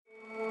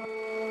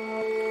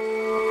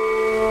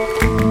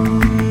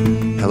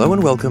Hello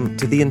and welcome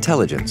to The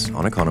Intelligence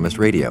on Economist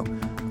Radio.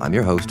 I'm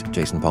your host,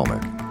 Jason Palmer.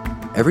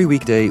 Every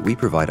weekday, we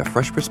provide a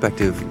fresh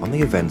perspective on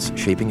the events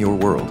shaping your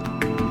world.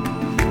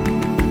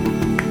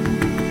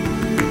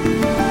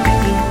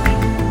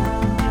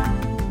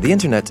 The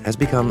internet has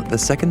become the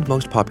second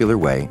most popular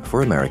way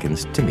for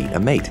Americans to meet a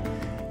mate,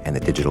 and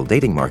the digital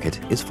dating market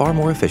is far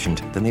more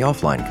efficient than the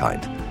offline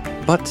kind.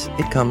 But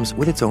it comes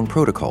with its own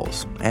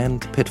protocols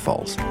and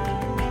pitfalls.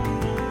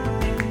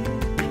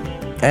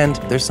 And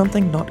there's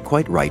something not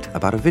quite right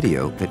about a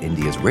video that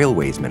India's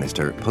railways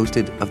minister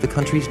posted of the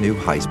country's new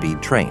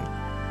high-speed train.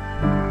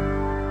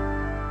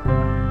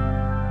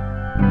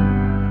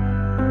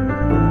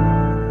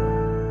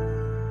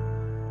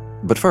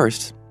 But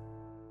first,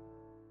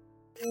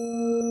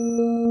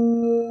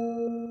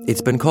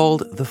 it's been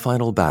called the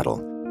final battle.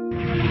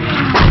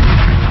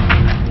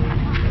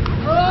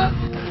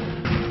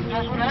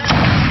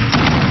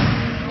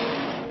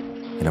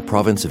 In a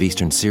province of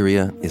eastern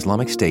Syria,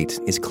 Islamic State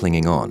is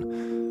clinging on.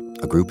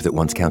 A group that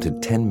once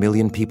counted 10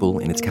 million people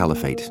in its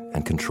caliphate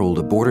and controlled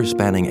a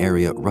border-spanning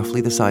area roughly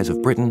the size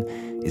of Britain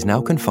is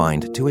now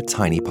confined to a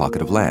tiny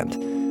pocket of land.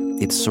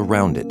 It's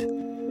surrounded.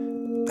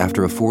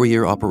 After a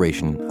 4-year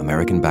operation,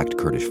 American-backed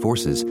Kurdish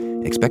forces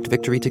expect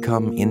victory to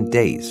come in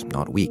days,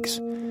 not weeks.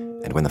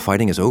 And when the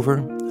fighting is over,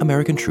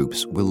 American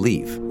troops will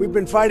leave. We've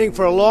been fighting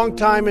for a long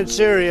time in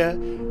Syria.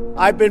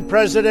 I've been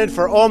president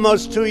for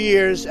almost 2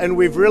 years, and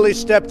we've really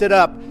stepped it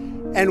up.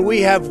 And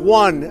we have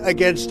won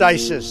against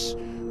ISIS.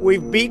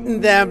 We've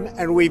beaten them,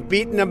 and we've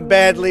beaten them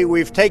badly.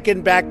 We've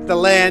taken back the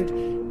land,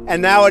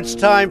 and now it's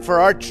time for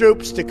our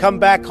troops to come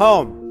back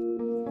home.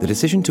 The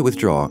decision to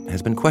withdraw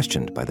has been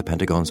questioned by the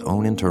Pentagon's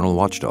own internal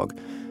watchdog,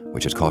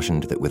 which has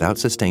cautioned that without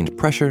sustained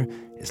pressure,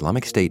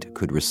 Islamic State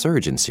could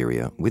resurge in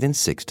Syria within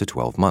 6 to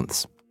 12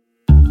 months.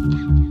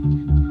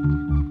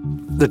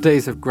 The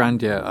days of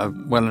grandeur are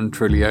well and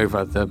truly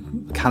over. The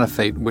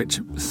caliphate, which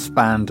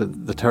spanned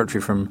the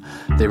territory from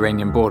the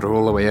Iranian border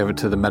all the way over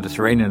to the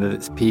Mediterranean at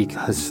its peak,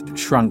 has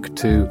shrunk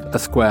to a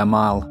square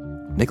mile.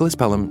 Nicholas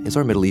Pelham is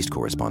our Middle East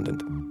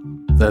correspondent.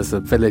 There's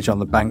a village on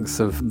the banks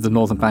of the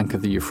northern bank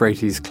of the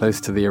Euphrates, close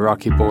to the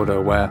Iraqi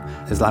border, where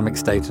Islamic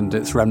State and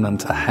its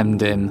remnant are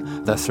hemmed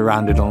in. They're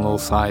surrounded on all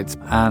sides,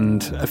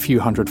 and a few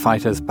hundred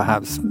fighters,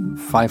 perhaps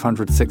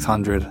 500,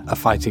 600, are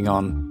fighting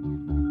on.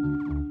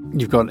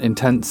 You've got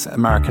intense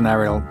American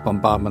aerial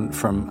bombardment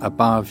from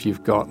above.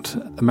 You've got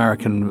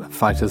American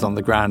fighters on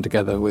the ground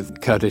together with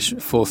Kurdish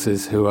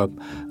forces who are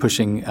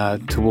pushing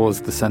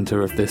towards the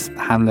center of this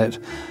hamlet.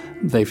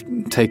 They've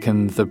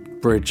taken the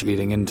bridge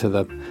leading into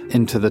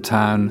the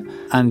town,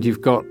 and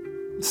you've got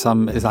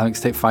some Islamic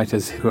State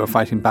fighters who are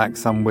fighting back,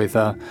 some with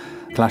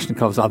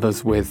Kalashnikovs,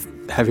 others with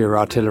heavier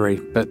artillery.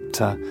 But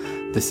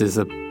this is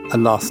a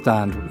last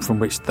stand from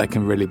which there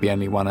can really be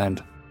only one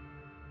end.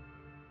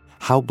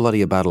 How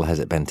bloody a battle has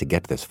it been to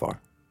get this far?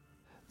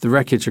 The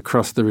wreckage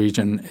across the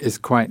region is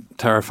quite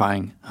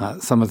terrifying.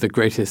 Some of the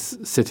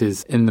greatest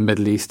cities in the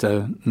Middle East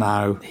are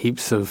now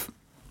heaps of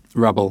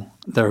rubble.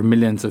 There are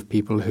millions of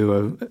people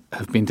who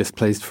have been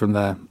displaced from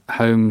their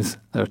homes.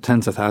 There are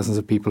tens of thousands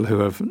of people who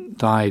have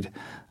died.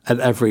 At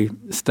every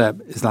step,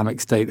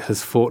 Islamic State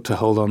has fought to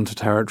hold on to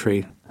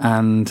territory,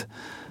 and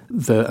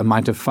the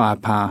amount of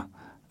firepower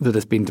that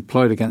has been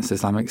deployed against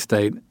Islamic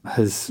State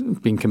has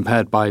been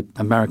compared by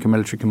American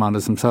military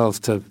commanders themselves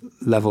to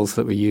levels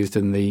that were used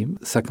in the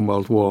Second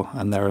World War.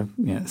 And there are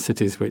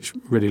cities which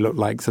really look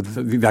like sort of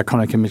the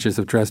iconic images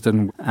of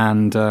Dresden.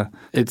 And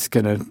it's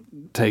going to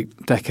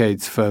take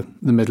decades for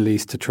the Middle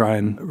East to try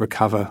and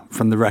recover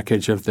from the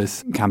wreckage of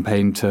this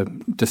campaign to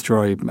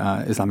destroy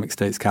Islamic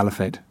State's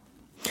caliphate.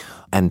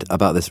 And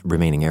about this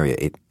remaining area,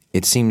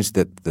 it seems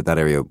that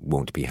area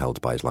won't be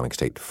held by Islamic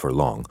State for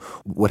long.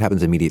 What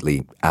happens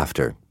immediately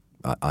after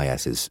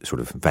IS is sort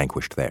of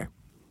vanquished there?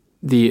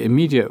 The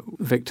immediate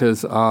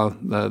victors are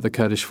the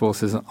Kurdish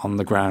forces on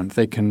the ground.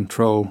 They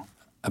control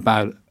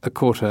about a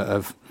quarter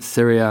of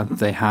Syria.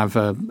 They have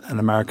an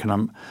American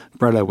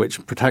umbrella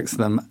which protects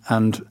them,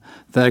 and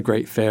their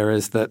great fear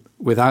is that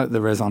without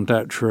the raison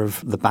d'etre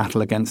of the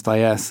battle against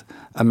IS,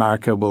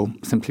 America will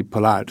simply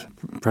pull out.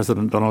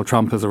 President Donald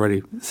Trump has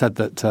already said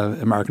that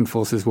American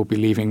forces will be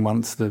leaving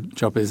once the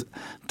job is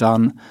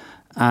done,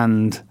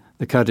 and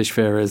the Kurdish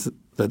fear is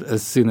that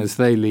as soon as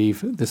they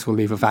leave, this will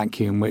leave a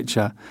vacuum which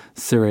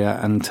Syria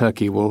and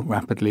Turkey will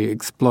rapidly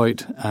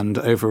exploit and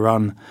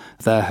overrun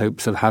their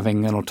hopes of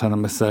having an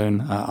autonomous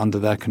zone under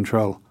their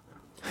control.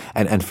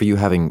 And for you,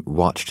 having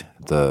watched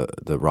the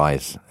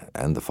rise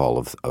and the fall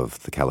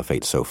of the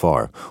caliphate so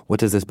far, what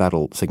does this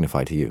battle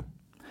signify to you?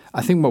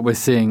 I think what we're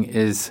seeing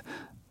is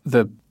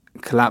the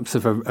collapse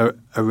of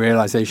a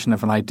realization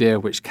of an idea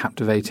which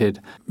captivated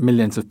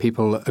millions of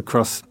people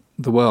across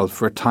the world.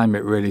 For a time,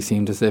 it really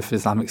seemed as if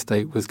Islamic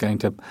State was going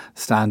to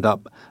stand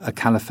up a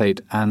caliphate,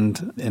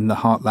 and in the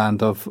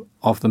heartland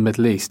of the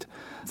Middle East.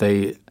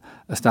 They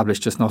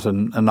established just not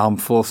an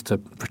armed force to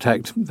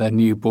protect their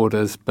new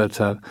borders, but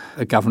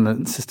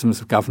systems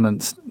of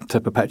governance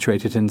to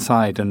perpetuate it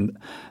inside. And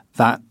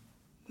that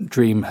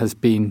dream has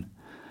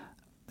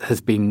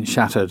has been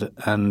shattered,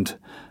 and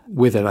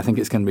with it I think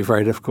it's going to be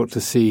very difficult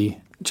to see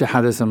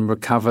jihadism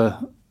recover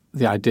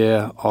the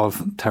idea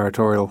of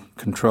territorial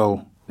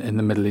control in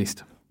the Middle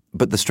East.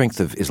 But the strength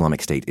of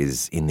Islamic State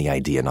is in the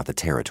idea, not the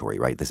territory,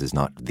 right? This is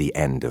not the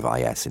end of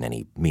IS in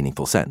any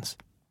meaningful sense.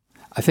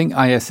 I think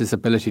IS's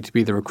ability to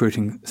be the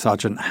recruiting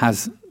sergeant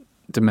has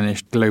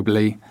diminished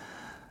globally.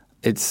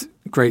 Its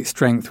great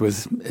strength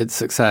was its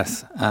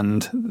success,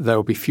 and there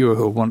will be fewer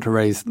who will want to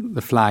raise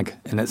the flag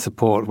in its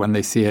support when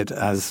they see it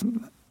as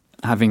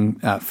having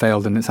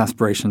failed in its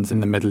aspirations in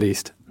the Middle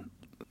East.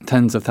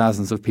 Tens of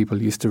thousands of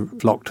people used to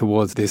flock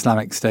towards the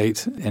Islamic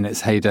State in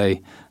its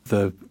heyday.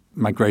 The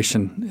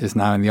migration is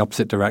now in the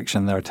opposite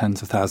direction. There are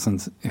tens of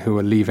thousands who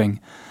are leaving.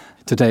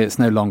 Today it's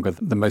no longer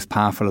the most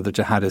powerful of the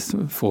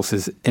jihadist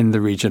forces in the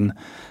region.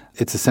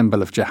 It's a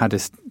symbol of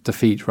jihadist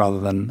defeat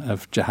rather than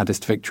of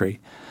jihadist victory.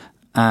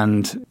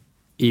 And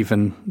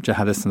even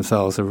jihadists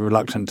themselves are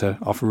reluctant to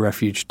offer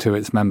refuge to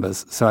its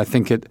members. So I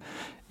think it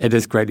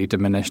is greatly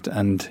diminished,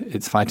 and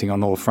it's fighting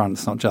on all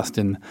fronts, not just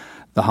in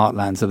the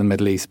heartlands of the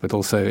Middle East, but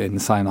also in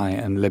Sinai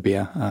and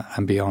Libya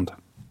and beyond.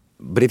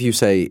 But if you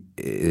say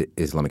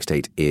Islamic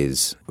State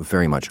is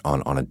very much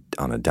on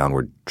a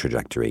downward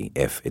trajectory,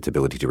 if its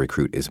ability to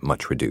recruit is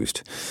much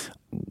reduced,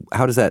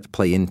 how does that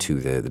play into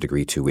the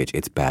degree to which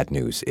it's bad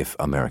news if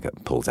America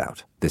pulls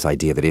out? This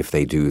idea that if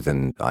they do,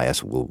 then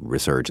IS will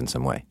resurge in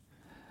some way?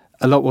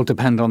 A lot will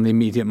depend on the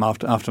immediate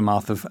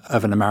aftermath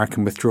of an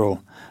American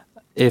withdrawal.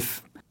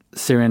 If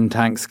Syrian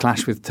tanks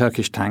clash with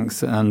Turkish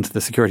tanks and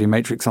the security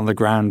matrix on the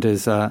ground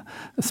is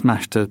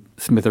smashed to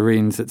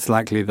smithereens, it's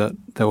likely that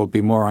there will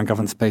be more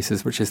ungoverned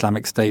spaces which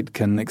Islamic State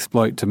can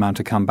exploit to mount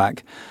a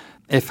comeback.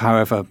 If,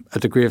 however, a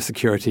degree of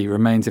security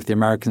remains, if the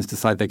Americans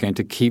decide they're going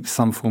to keep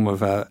some form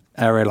of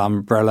aerial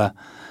umbrella,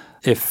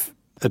 if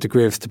a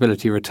degree of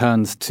stability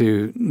returns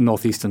to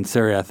northeastern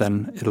Syria,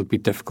 then it'll be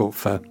difficult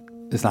for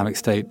Islamic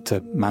State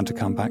to mount a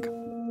comeback.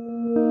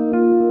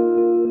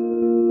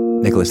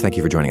 Nicholas, thank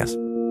you for joining us.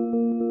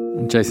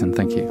 Jason,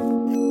 thank you.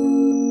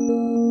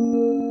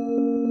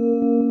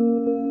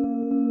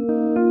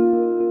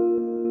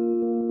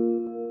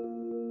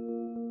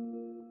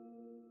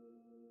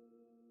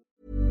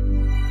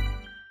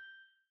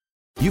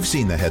 You've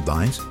seen the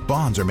headlines.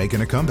 Bonds are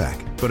making a comeback.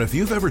 But if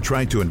you've ever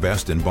tried to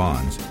invest in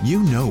bonds,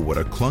 you know what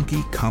a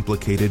clunky,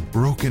 complicated,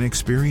 broken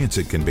experience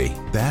it can be.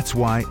 That's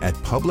why at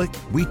Public,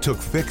 we took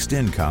fixed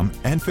income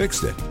and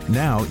fixed it.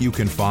 Now you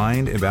can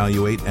find,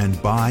 evaluate, and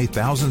buy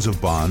thousands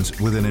of bonds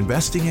with an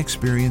investing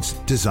experience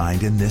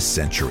designed in this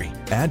century.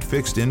 Add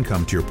fixed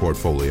income to your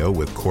portfolio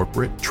with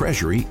corporate,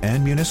 treasury,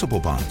 and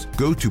municipal bonds.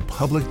 Go to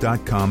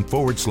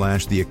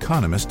public.com/The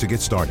Economist to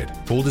get started.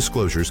 Full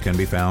disclosures can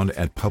be found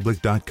at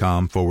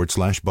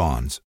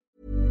public.com/bonds.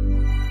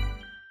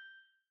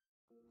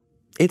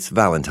 It's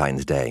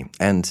Valentine's Day,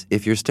 and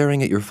if you're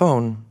staring at your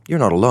phone, you're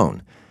not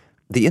alone.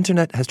 The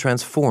internet has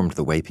transformed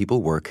the way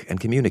people work and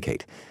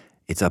communicate.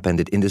 It's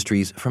upended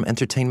industries from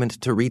entertainment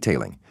to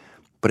retailing.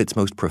 But its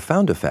most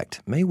profound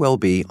effect may well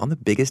be on the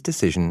biggest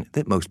decision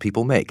that most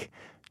people make,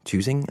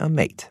 choosing a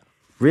mate.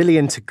 Really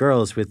into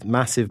girls with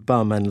massive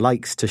bum and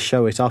likes to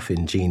show it off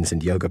in jeans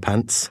and yoga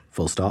pants,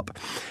 full stop.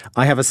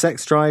 I have a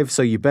sex drive,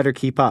 so you better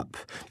keep up.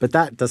 But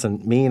that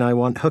doesn't mean I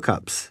want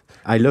hookups.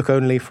 I look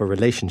only for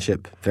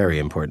relationship, very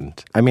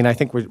important. I mean, I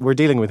think we're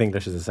dealing with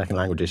English as a second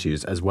language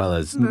issues as well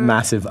as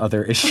massive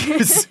other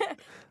issues.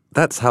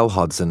 That's Hal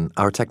Hodson,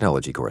 our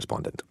technology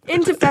correspondent.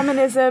 Into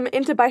feminism,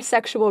 into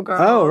bisexual girls.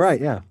 Oh, right,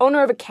 yeah.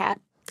 Owner of a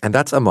cat. And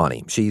that's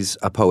Amani. She's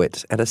a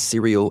poet and a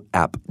serial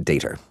app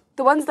dater.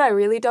 The ones that I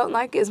really don't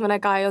like is when a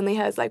guy only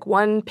has like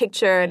one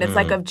picture and it's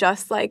like of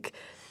just like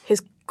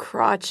his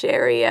crotch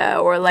area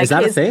or like is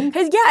that a thing?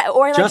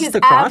 Or like just his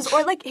the abs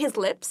crotch? or like his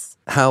lips.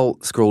 Hal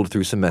scrolled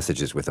through some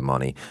messages with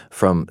Amani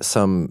from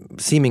some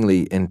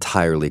seemingly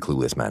entirely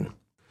clueless men.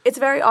 It's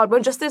very odd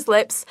when just his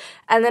lips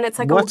and then it's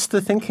like What's the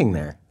thinking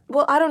there?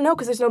 Well, I don't know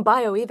because there's no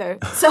bio either.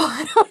 So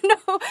I don't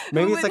know.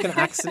 Maybe it's like an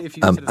accident if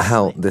you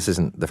Hal, this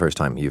isn't the first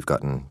time you've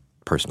gotten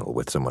personal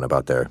with someone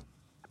about their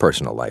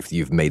personal life.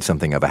 You've made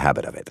something of a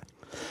habit of it.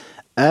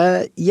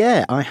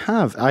 Yeah, I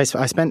have. I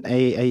spent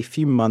a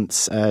few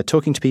months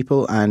talking to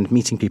people and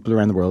meeting people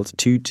around the world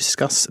to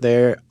discuss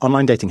their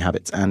online dating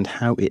habits and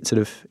how it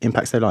sort of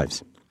impacts their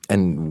lives.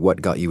 And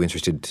what got you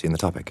interested in the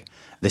topic?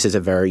 This is a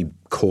very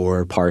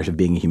core part of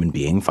being a human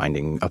being,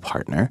 finding a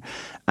partner.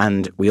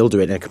 And we all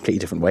do it in a completely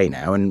different way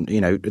now. And, you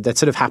know, that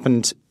sort of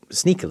happened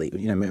sneakily.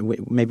 You know,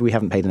 maybe we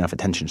haven't paid enough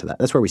attention to that.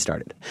 That's where we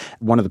started.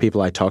 One of the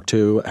people I talked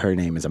to, her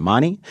name is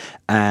Amani,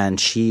 and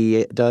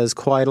she does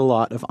quite a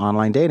lot of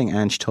online dating,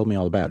 and she told me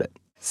all about it.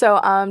 So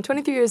I'm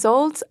 23 years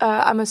old.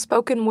 I'm a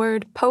spoken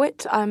word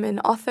poet. I'm an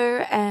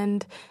author.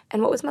 And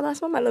what was my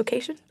last one? My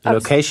location?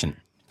 Location.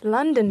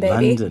 London,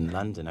 baby.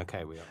 London.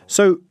 Okay, we are.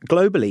 So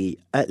globally,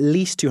 at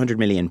least 200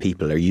 million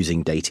people are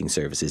using dating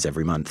services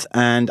every month.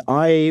 And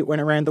I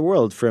went around the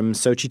world from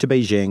Sochi to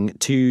Beijing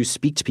to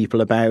speak to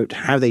people about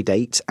how they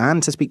date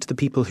and to speak to the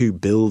people who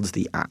build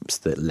the apps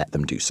that let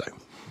them do so.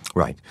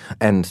 Right.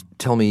 And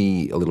tell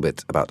me a little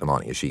bit about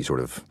Amani. Is she sort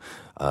of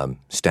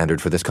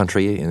standard for this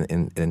country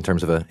in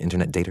terms of an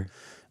internet dater?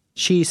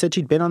 She said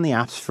she'd been on the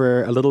apps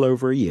for a little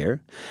over a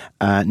year,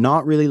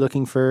 not really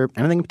looking for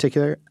anything in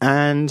particular,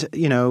 and,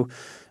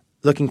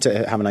 looking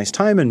to have a nice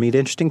time and meet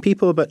interesting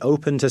people, but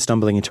open to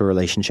stumbling into a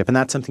relationship. And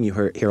that's something you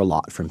hear a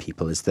lot from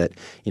people, is that,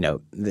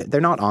 they're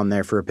not on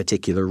there for a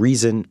particular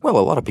reason. Well,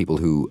 a lot of people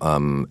who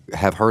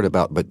have heard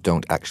about but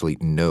don't actually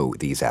know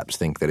these apps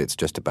think that it's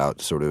just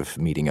about sort of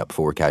meeting up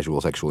for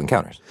casual sexual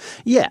encounters.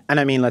 Yeah, and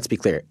I mean, let's be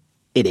clear,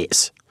 it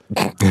is.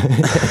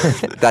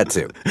 That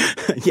too.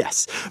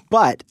 Yes.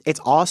 But it's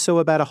also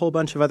about a whole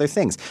bunch of other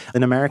things.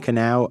 In America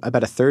now,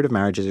 about a third of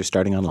marriages are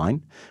starting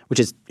online,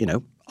 which is,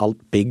 a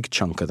big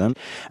chunk of them.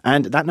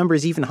 And that number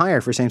is even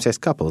higher for same-sex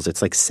couples.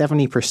 It's like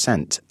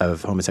 70%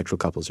 of homosexual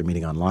couples are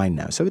meeting online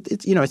now. So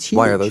it's huge.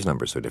 Why are those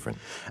numbers so different?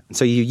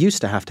 So you used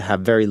to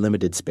have very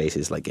limited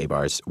spaces like gay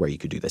bars where you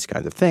could do this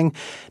kind of thing.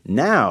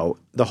 Now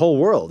the whole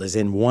world is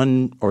in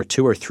 1 or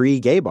 2 or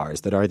 3 gay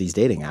bars that are these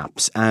dating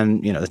apps.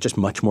 And, it's just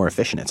much more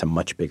efficient. It's a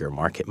much bigger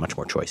market, much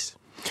more choice.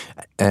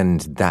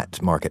 And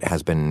that market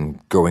has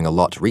been growing a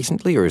lot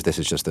recently, or is this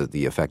just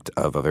the effect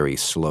of a very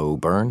slow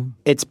burn?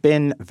 It's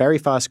been very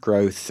fast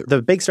growth.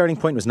 The big starting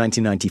point was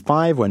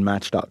 1995 when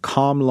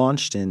Match.com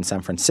launched in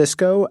San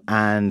Francisco,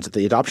 and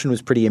the adoption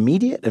was pretty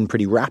immediate and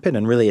pretty rapid,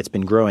 and really it's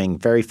been growing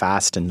very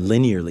fast and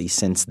linearly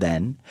since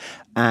then.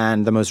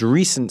 And the most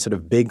recent sort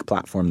of big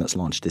platform that's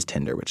launched is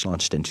Tinder, which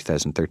launched in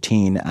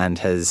 2013 and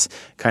has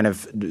kind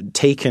of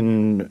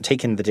taken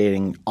the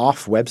dating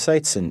off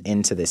websites and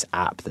into this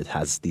app that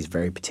has these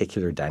very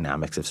particular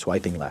dynamics of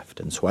swiping left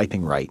and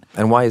swiping right.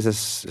 And why is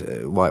this?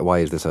 Why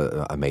is this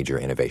a major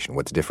innovation?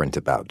 What's different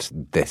about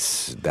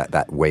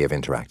that way of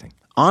interacting?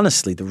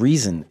 Honestly, the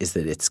reason is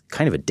that it's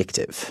kind of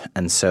addictive.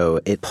 And so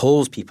it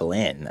pulls people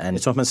in. And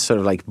it's almost sort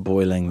of like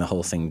boiling the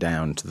whole thing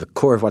down to the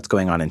core of what's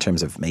going on in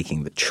terms of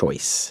making the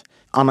choice.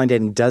 Online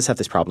dating does have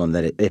this problem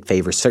that it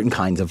favors certain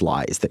kinds of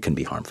lies that can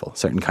be harmful,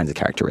 certain kinds of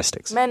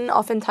characteristics. Men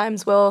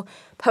oftentimes will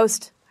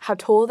post how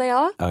tall they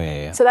are. Oh,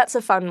 yeah. So that's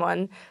a fun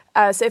one.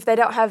 So if they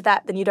don't have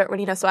that, then you don't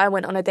really know. So I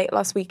went on a date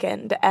last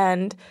weekend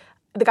and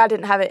the guy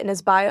didn't have it in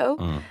his bio.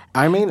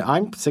 I mean,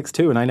 I'm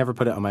 6'2", and I never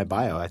put it on my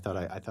bio. I thought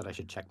I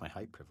should check my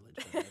height privilege.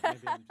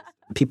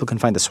 People can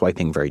find the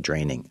swiping very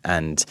draining,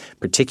 and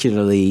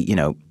particularly,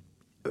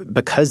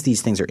 because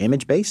these things are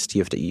image-based,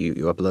 you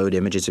upload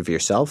images of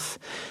yourself.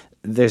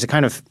 There's a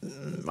kind of,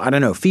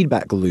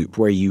 feedback loop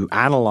where you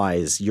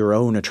analyze your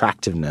own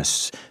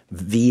attractiveness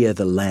via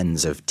the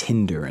lens of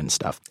Tinder and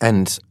stuff.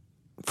 And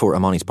for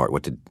Amani's part,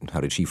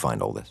 how did she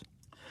find all this?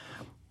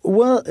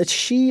 Well,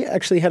 she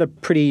actually had a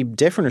pretty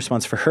different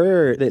response. For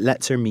her, it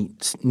lets her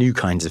meet new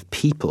kinds of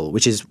people,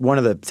 which is one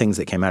of the things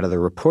that came out of the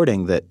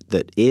reporting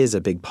that is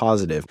a big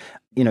positive.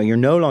 You're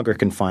no longer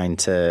confined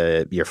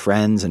to your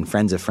friends and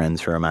friends of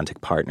friends for romantic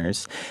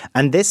partners.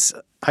 And this,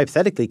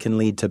 hypothetically, can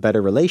lead to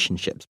better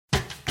relationships.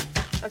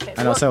 Okay.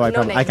 And also, I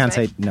can't right?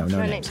 say no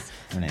names.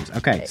 No names.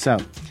 Okay, so.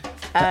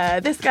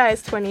 This guy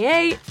is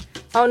 28.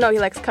 Oh, no, he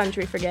likes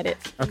country. Forget it.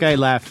 Okay,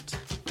 left.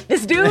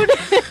 This dude.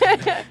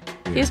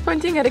 He's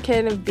pointing at a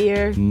can of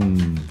beer.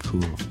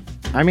 Cool.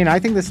 I mean, I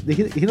think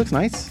he looks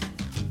nice.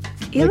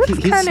 He looks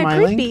kind of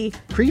creepy.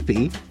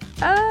 Creepy?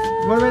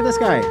 What about this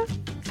guy?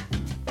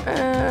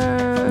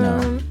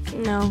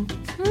 No.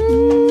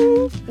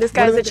 This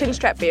guy's a chin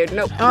strap beard.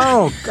 Nope.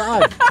 Oh,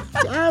 God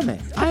damn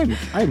it. I'm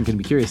going to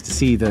be curious to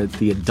see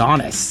the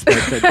Adonis,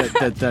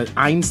 the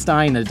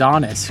Einstein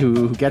Adonis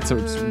who gets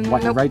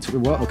right.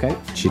 Well, okay.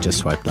 She just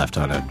swiped left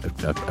on a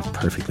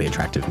perfectly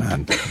attractive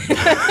man.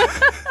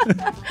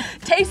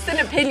 Tastes and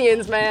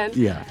opinions, man.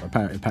 Yeah,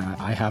 apparently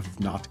I have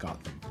not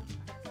got them.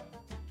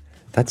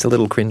 That's a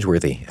little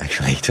cringeworthy,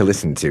 actually, to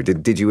listen to.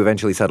 Did you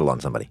eventually settle on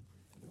somebody?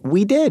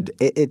 We did.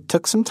 It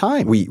took some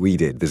time. We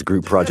did. This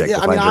group project.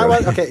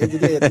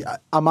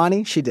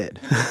 Amani, she did.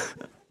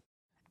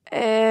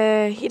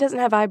 He doesn't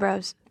have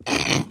eyebrows. He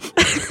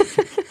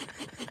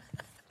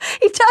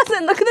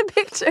doesn't. Look at the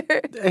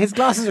picture. His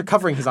glasses are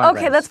covering his eyebrows.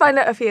 Okay, let's find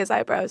out if he has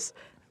eyebrows.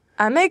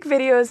 I make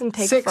videos and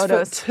take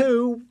photos.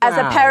 6'2". Wow. As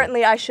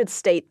apparently I should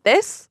state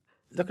this.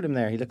 Look at him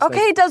there. He looks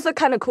okay, he does look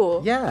kind of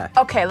cool. Yeah.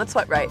 Okay, let's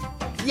swipe right.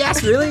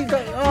 Yes, really?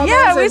 Oh,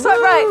 yeah, we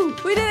swiped right.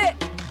 We did it.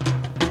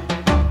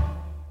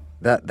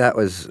 That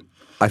was,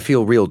 I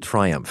feel real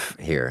triumph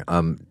here.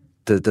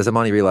 Does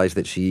Amani realize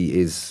that she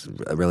is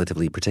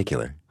relatively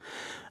particular?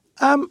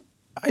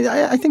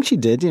 I think she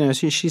did.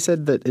 She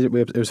said that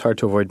it was hard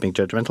to avoid being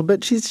judgmental,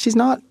 but she's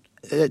not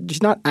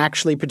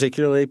actually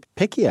particularly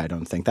picky. I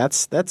don't think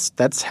that's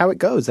how it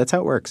goes. That's how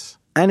it works.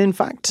 And in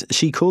fact,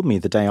 she called me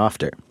the day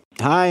after.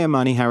 Hi,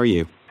 Amani. How are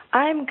you?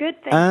 I'm good,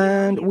 thank you.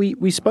 And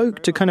we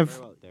spoke to kind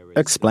of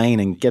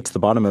explain and get to the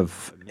bottom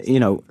of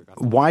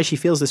why she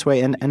feels this way,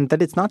 and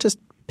that it's not just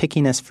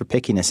pickiness for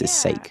pickiness'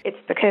 sake. It's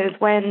because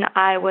when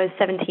I was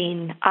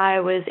 17, I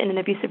was in an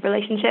abusive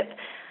relationship,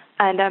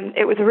 and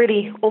it was a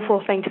really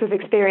awful thing to have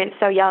experienced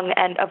so young,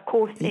 and of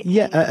course...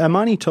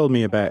 Amani told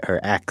me about her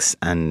ex,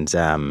 and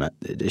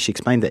she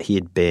explained that he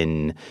had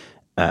been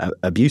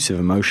abusive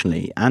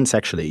emotionally and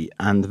sexually,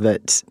 and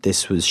that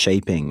this was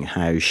shaping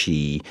how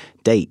she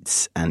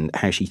dates and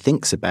how she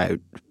thinks about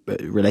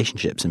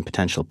relationships and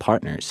potential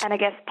partners. And I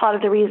guess part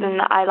of the reason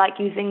I like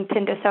using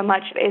Tinder so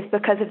much is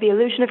because of the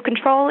illusion of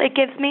control it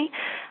gives me.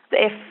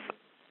 If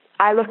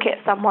I look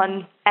at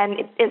someone and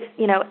it's,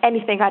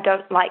 anything I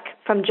don't like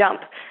from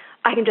jump,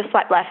 I can just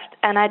swipe left,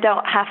 and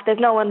there's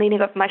no one leaning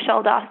over my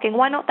shoulder asking,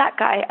 why not that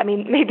guy? I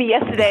mean, maybe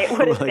yesterday it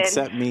would have been.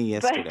 Except me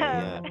yesterday,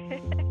 yeah.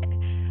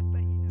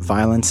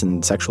 Violence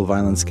and sexual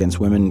violence against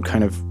women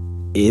kind of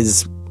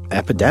is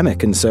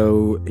epidemic. And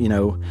so,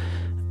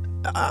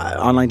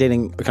 online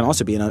dating can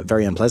also be a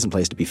very unpleasant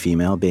place to be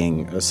female,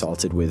 being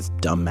assaulted with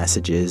dumb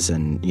messages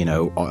and,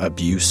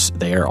 abuse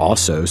there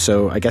also.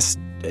 So I guess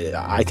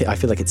I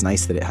feel like it's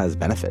nice that it has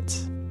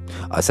benefits.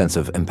 A sense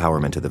of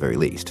empowerment at the very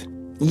least.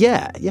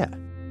 Yeah.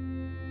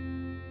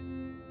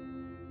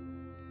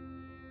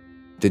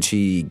 Did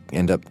she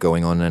end up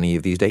going on any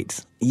of these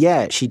dates?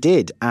 Yeah, she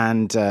did.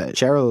 And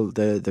Cheryl,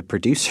 the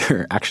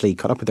producer, actually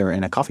caught up with her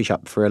in a coffee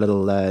shop for a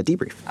little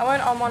debrief. I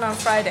went on one on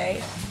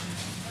Friday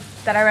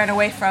that I ran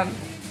away from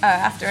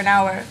after an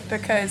hour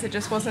because it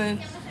just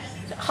wasn't...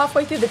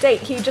 Halfway through the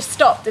date, he just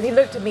stopped and he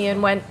looked at me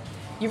and went,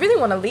 you really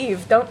want to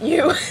leave, don't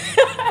you?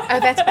 Oh,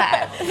 that's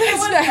bad.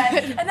 That's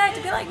bad. And I had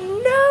to be like,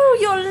 no,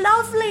 you're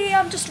lovely.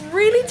 I'm just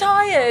really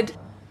tired.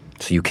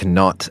 So you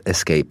cannot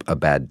escape a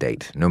bad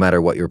date. No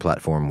matter what your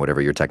platform,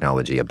 whatever your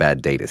technology, a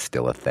bad date is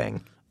still a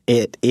thing.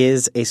 It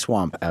is a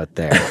swamp out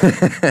there,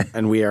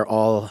 and we are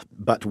all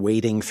but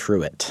wading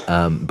through it.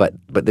 But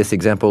this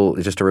example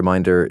is just a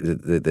reminder,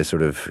 the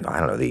sort of,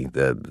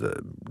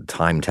 the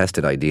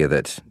time-tested idea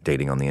that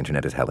dating on the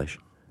internet is hellish.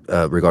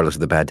 Regardless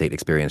of the bad date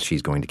experience,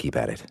 she's going to keep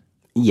at it.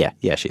 Yeah,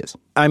 she is.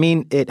 I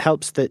mean, it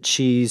helps that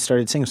she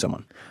started seeing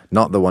someone.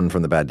 Not the one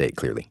from the bad date,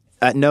 clearly.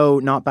 No,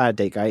 not bad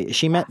date guy.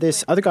 She met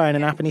this other guy on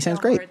an app and he sounds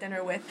great.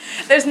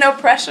 There's no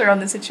pressure on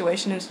the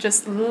situation. It's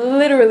just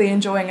literally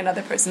enjoying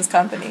another person's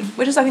company,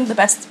 which is, I think, the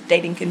best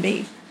dating can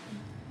be.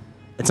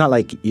 It's not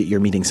like you're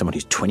meeting someone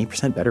who's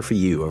 20% better for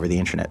you over the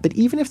internet. But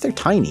even if they're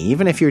tiny,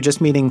 even if you're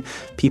just meeting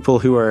people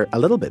who are a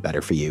little bit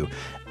better for you,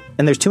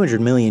 and there's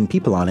 200 million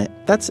people on it,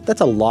 that's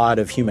a lot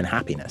of human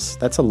happiness.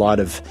 That's a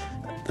large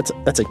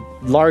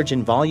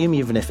in volume,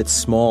 even if it's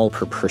small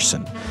per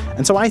person.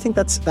 And so I think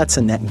that's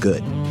a net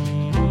good.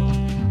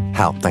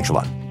 Hal, thanks a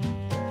lot.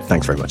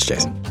 Thanks very much,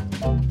 Jason.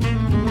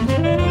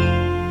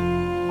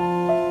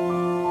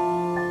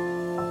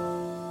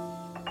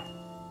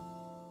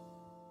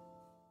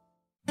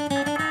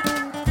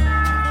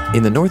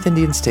 In the North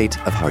Indian state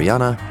of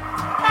Haryana,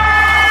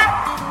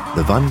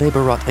 the Vande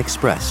Bharat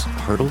Express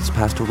hurtles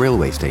past a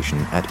railway station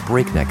at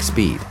breakneck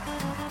speed.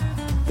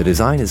 The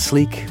design is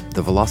sleek,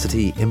 the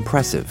velocity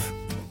impressive.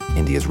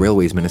 India's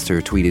railways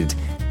minister tweeted,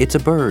 "It's a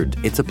bird,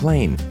 it's a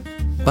plane."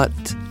 But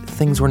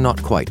things were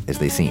not quite as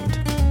they seemed.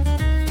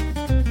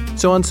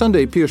 So on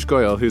Sunday, Piyush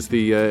Goyal, who's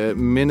the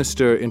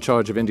minister in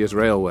charge of India's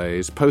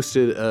railways,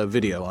 posted a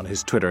video on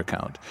his Twitter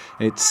account.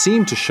 And it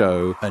seemed to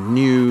show a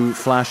new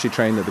flashy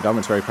train that the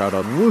government's very proud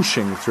of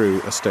whooshing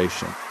through a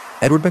station.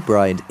 Edward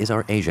McBride is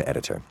our Asia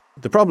editor.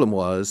 The problem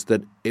was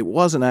that it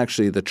wasn't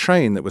actually the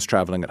train that was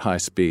traveling at high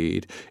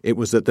speed. It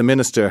was that the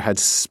minister had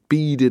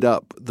speeded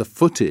up the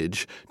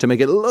footage to make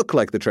it look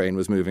like the train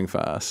was moving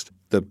fast.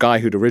 The guy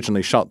who'd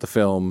originally shot the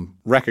film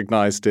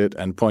recognized it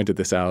and pointed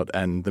this out,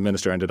 and the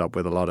minister ended up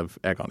with a lot of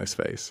egg on his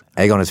face.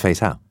 Egg on his face,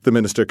 how? The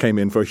minister came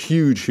in for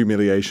huge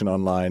humiliation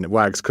online.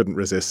 Wags couldn't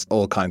resist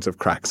all kinds of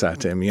cracks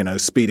at him,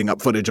 speeding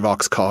up footage of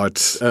ox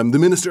carts. The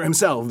minister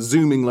himself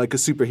zooming like a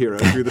superhero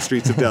through the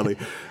streets of Delhi.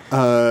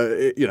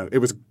 It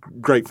was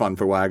great fun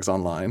for Wags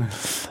online.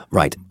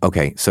 Right.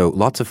 Okay. So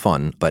lots of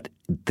fun, but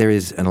there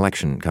is an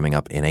election coming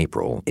up in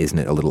April. Isn't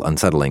it a little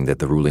unsettling that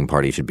the ruling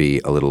party should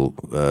be a little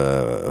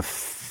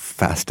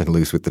fast and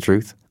loose with the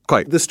truth?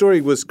 Quite. The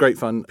story was great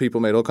fun.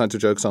 People made all kinds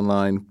of jokes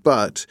online,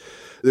 but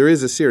there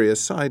is a serious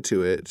side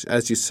to it.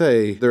 As you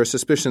say, there are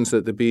suspicions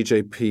that the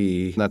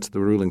BJP, that's the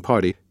ruling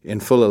party, in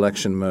full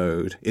election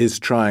mode, is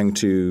trying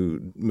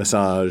to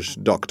massage,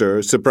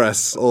 doctor,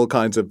 suppress all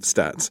kinds of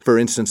stats. For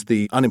instance,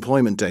 the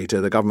unemployment data,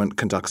 the government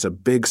conducts a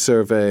big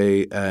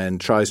survey and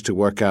tries to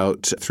work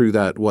out through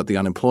that what the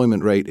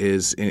unemployment rate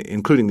is,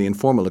 including the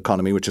informal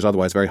economy, which is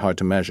otherwise very hard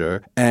to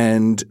measure.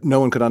 And no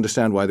one could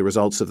understand why the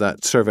results of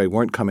that survey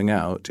weren't coming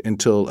out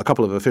until a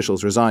couple of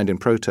officials resigned in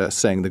protest,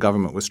 saying the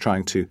government was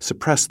trying to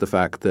suppress the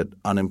fact that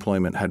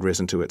unemployment had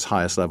risen to its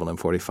highest level in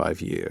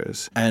 45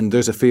 years. And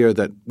there's a fear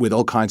that with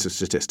all kinds of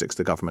statistics,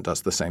 the government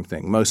does the same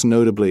thing. Most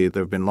notably,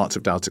 there have been lots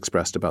of doubts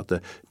expressed about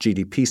the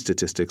GDP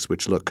statistics,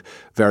 which look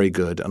very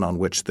good and on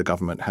which the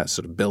government has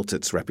sort of built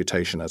its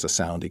reputation as a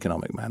sound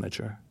economic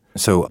manager.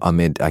 So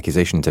amid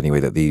accusations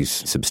anyway that these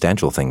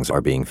substantial things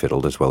are being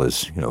fiddled as well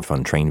as,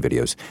 fun train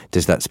videos,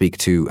 does that speak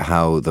to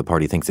how the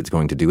party thinks it's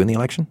going to do in the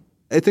election?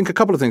 I think a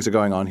couple of things are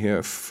going on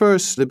here.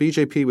 First, the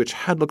BJP, which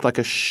had looked like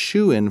a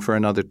shoo-in for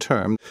another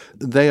term,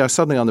 they are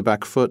suddenly on the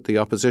back foot. The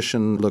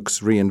opposition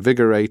looks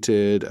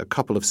reinvigorated. A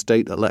couple of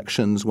state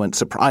elections went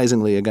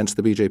surprisingly against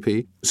the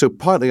BJP. So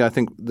partly I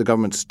think the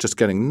government's just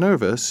getting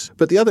nervous.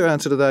 But the other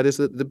answer to that is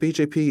that the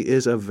BJP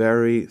is a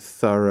very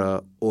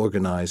thorough,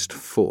 organized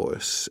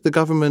force. The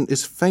government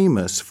is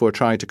famous for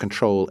trying to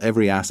control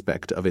every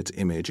aspect of its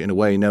image in a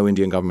way no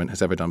Indian government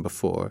has ever done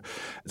before.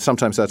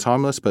 Sometimes that's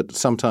harmless, but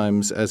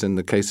sometimes, as in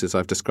the cases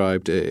I've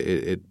described,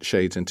 it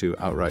shades into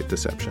outright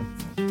deception.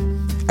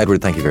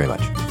 Edward, thank you very much.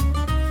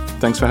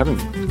 Thanks for having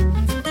me.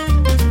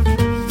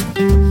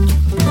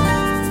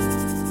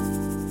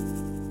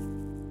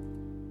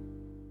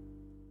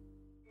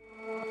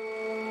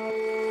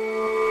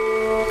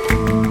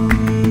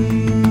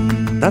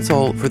 That's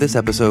all for this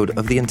episode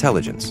of The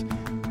Intelligence.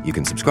 You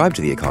can subscribe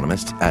to The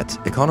Economist at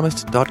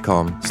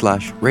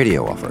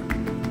economist.com/radio offer.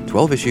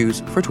 12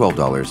 issues for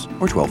 $12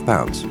 or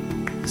 £12.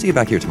 See you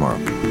back here tomorrow.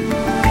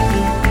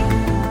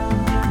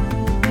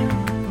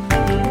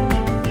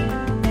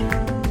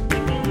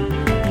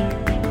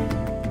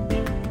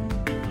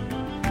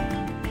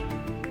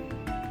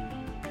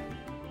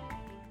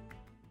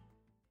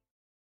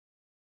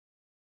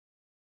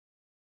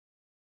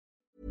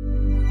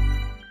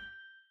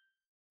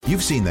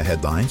 You've seen the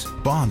headlines.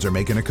 Bonds are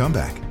making a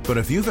comeback. But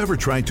if you've ever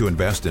tried to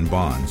invest in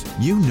bonds,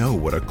 you know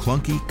what a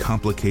clunky,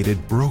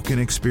 complicated, broken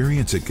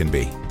experience it can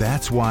be.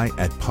 That's why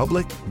at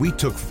Public, we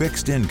took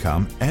fixed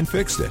income and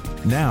fixed it.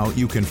 Now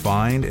you can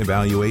find,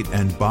 evaluate,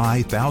 and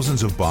buy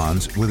thousands of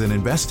bonds with an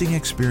investing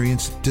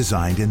experience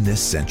designed in this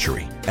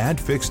century. Add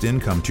fixed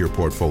income to your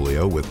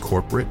portfolio with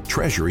corporate,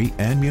 treasury,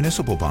 and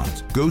municipal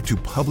bonds. Go to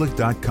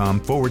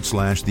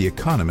public.com/The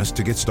Economist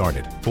to get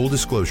started. Full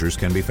disclosures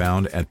can be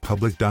found at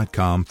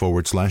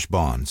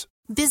public.com/bonds.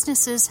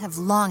 Businesses have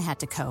long had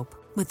to cope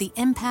with the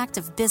impact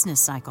of business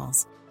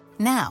cycles.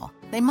 Now,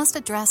 they must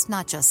address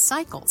not just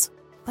cycles,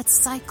 but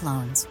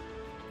cyclones.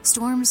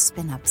 Storms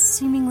spin up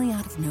seemingly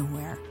out of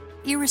nowhere,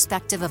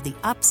 irrespective of the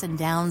ups and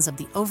downs of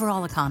the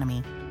overall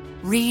economy.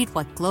 Read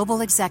what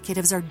global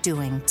executives are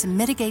doing to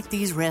mitigate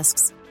these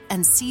risks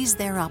and seize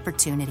their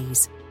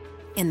opportunities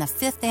in the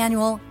 5th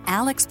Annual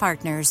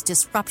AlixPartners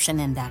Disruption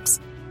Index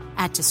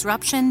at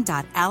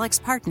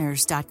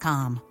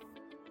disruption.alixpartners.com.